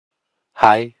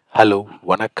Hi, hello,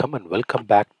 vanakkam, and welcome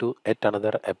back to yet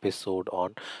another episode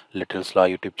on Little Law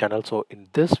YouTube channel. So, in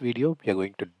this video, we are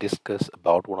going to discuss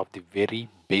about one of the very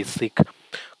basic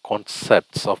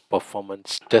concepts of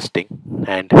performance testing,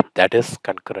 and that is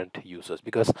concurrent users.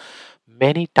 Because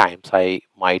many times I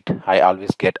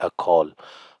always get a call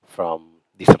from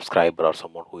the subscriber or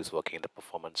someone who is working in the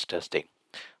performance testing,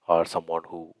 or someone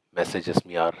who messages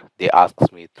me or they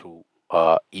asks me through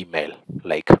email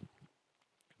like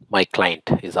my client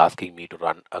is asking me to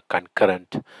run a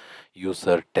concurrent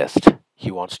user test. He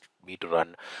wants me to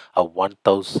run a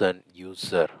 1000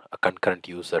 user, a concurrent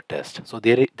user test. So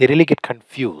they really get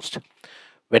confused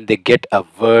when they get a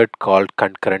word called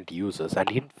concurrent users. And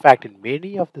in fact, in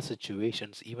many of the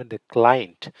situations, even the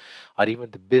client or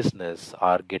even the business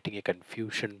are getting a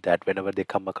confusion that whenever they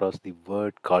come across the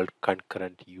word called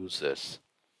concurrent users.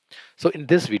 So in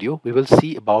this video, we will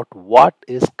see about what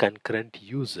is concurrent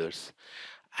users,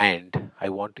 and I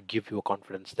want to give you a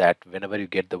confidence that whenever you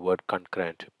get the word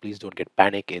concurrent, please don't get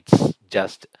panic. It's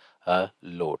just a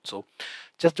load. So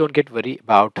just don't get worried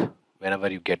about whenever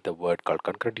you get the word called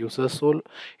concurrent users. So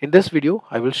in this video,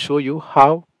 I will show you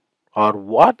how or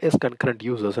what is concurrent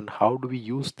users and how do we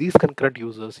use these concurrent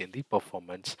users in the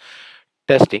performance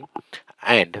testing.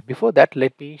 And before that,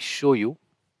 let me show you.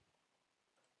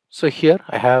 So here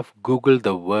I have Googled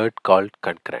the word called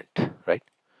concurrent, right?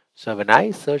 So when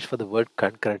I search for the word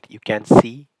concurrent, you can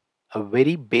see a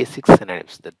very basic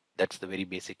synonyms. That's the very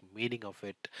basic meaning of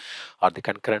it. Or the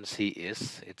concurrency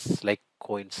is it's like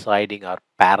coinciding or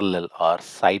parallel or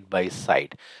side by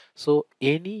side. So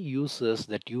any users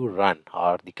that you run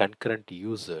or the concurrent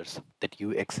users that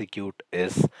you execute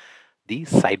is the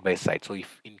side by side. So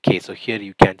if in case, so here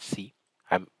you can see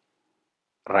I'm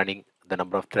running the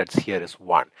number of threads here is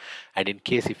 1, and in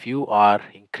case if you are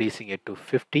increasing it to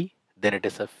 50, then it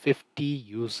is a 50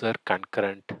 user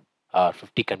concurrent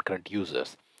 50 concurrent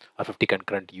users or 50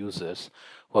 concurrent users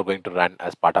who are going to run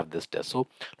as part of this test. So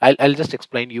I'll just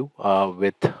explain you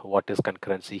with what is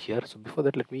concurrency here. So before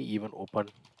that, let me even open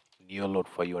Neoload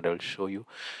for you and I will show you,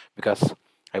 because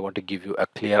I want to give you a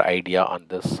clear idea on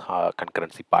this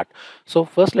concurrency part. So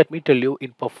first, let me tell you,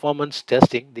 in performance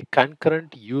testing, the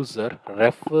concurrent user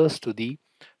refers to the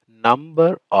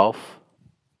number of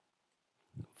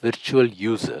virtual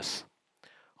users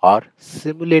or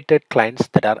simulated clients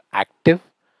that are active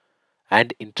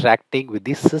and interacting with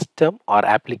the system or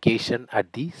application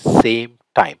at the same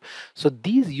time. So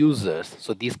these users,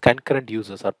 so these concurrent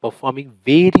users are performing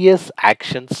various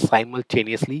actions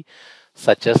simultaneously,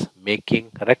 such as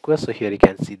making requests. So here you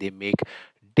can see they make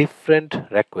different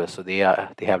requests. So they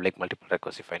have like multiple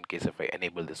requests. If I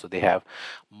enable this, so they have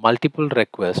multiple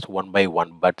requests one by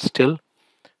one, but still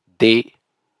they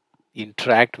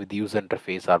interact with the user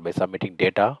interface or by submitting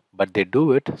data, but they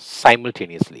do it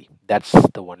simultaneously. That's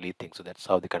the only thing. So that's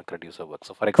how the concurrent user works.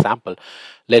 So for example,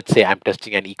 let's say I'm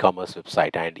testing an e-commerce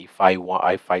website, and if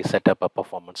I set up a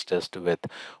performance test with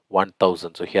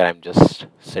 1000, so here I'm just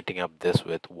setting up this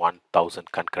with 1000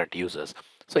 concurrent users.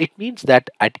 So it means that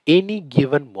at any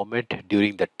given moment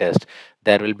during the test,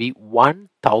 there will be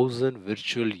 1000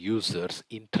 virtual users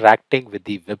interacting with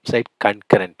the website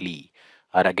concurrently.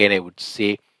 Or again, I would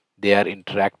say they are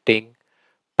interacting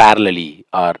parallelly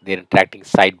or they're interacting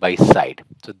side by side.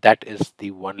 So that is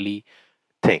the only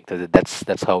thing. So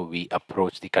that's how we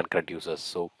approach the concurrent users.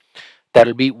 So there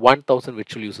will be 1000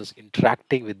 virtual users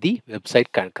interacting with the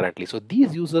website concurrently. So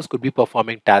these users could be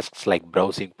performing tasks like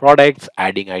browsing products,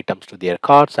 adding items to their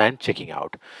carts, and checking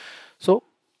out. So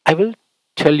I will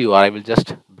tell you, or I will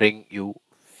just bring you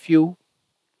few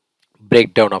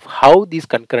breakdown of how these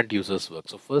concurrent users work.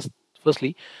 So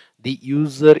firstly, the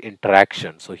user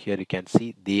interaction. So here you can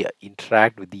see they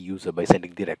interact with the user by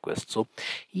sending the request. So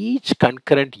each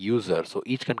concurrent user,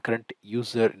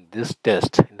 in this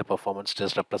test, in the performance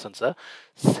test, represents a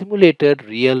simulated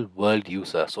real world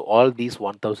user. So all these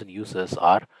 1000 users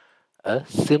are a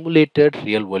simulated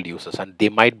real world users, and they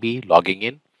might be logging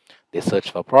in, they search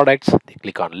for products, they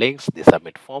click on links, they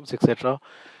submit forms, etc.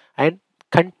 And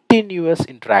continuous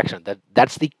interaction,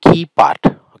 that's the key part.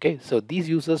 Okay, so these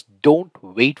users don't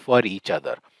wait for each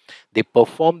other, they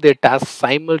perform their tasks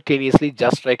simultaneously,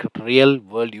 just like real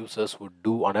world users would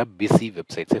do on a busy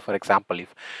website. Say for example,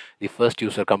 if the first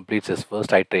user completes his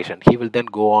first iteration, he will then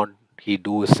go on, he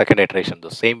do his second iteration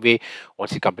the same way.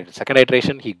 Once he completes second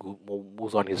iteration, he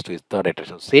moves on to his third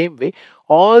iteration same way.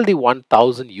 All the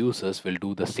 1000 users will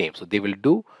do the same. So they will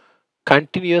do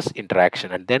continuous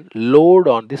interaction and then load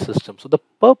on the system. So the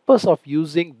purpose of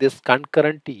using this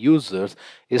concurrent users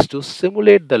is to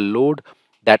simulate the load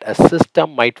that a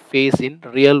system might face in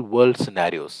real world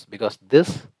scenarios, because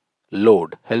this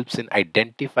load helps in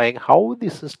identifying how the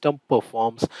system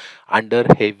performs under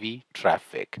heavy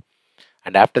traffic.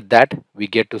 And after that, we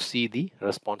get to see the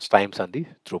response times and the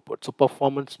throughput. So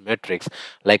performance metrics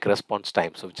like response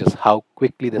times, which is how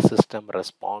quickly the system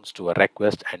responds to a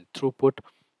request, and throughput,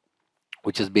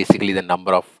 which is basically the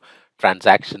number of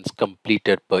transactions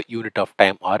completed per unit of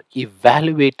time, are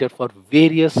evaluated for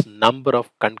various number of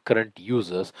concurrent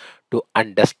users to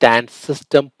understand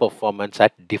system performance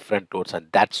at different loads. And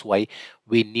that's why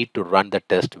we need to run the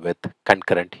test with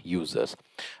concurrent users.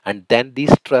 And then the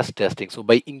stress testing, so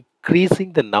by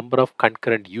increasing the number of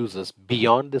concurrent users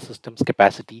beyond the system's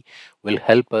capacity, will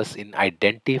help us in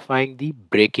identifying the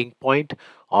breaking point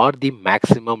or the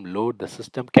maximum load the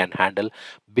system can handle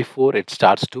before it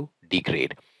starts to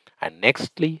degrade. And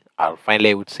nextly, or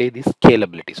finally, I would say the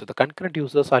scalability. So the concurrent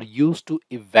users are used to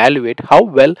evaluate how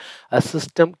well a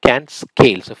system can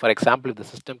scale. So for example, if the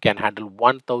system can handle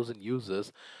 1000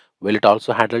 users, will it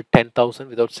also handle 10,000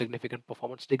 without significant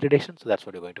performance degradation? So that's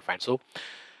what you're going to find. So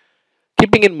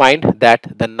keeping in mind that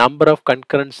the number of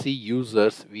concurrency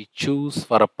users we choose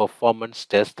for a performance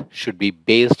test should be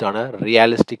based on a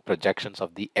realistic projections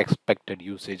of the expected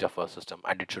usage of our system,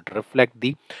 and it should reflect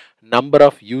the number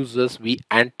of users we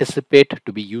anticipate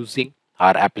to be using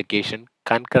our application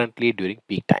concurrently during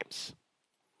peak times.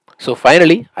 So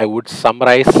finally, I would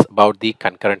summarize about the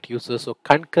concurrent users. So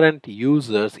concurrent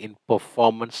users in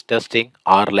performance testing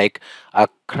are like a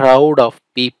crowd of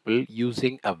people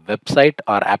using a website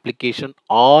or application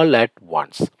all at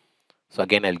once. So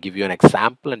again, I'll give you an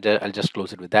example and I'll just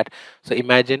close it with that. So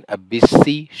imagine a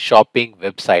busy shopping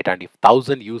website, and if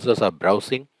 1000 users are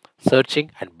browsing,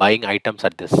 searching and buying items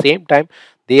at the same time,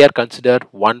 they are considered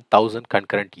 1000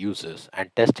 concurrent users.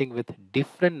 And testing with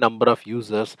different number of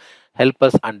users help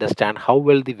us understand how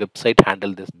well the website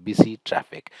handle this busy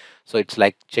traffic. So it's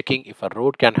like checking if a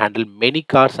road can handle many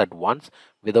cars at once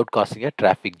without causing a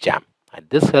traffic jam. And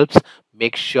this helps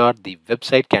make sure the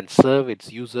website can serve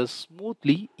its users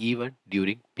smoothly even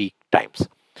during peak times.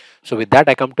 So with that,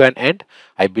 I come to an end.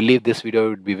 I believe this video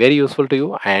would be very useful to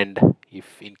you, and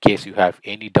if in case you have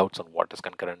any doubts on what is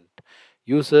concurrent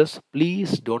users,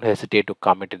 please don't hesitate to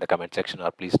comment in the comment section,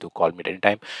 or please do call me at any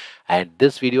time. And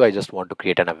this video, I just want to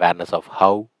create an awareness of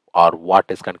how or what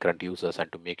is concurrent users,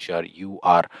 and to make sure you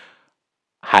are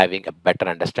having a better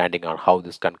understanding on how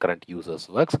this concurrent users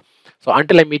works. So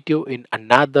until I meet you in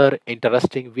another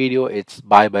interesting video, it's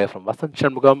bye bye from Vasant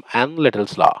Shanmugam and Little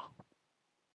Slaw.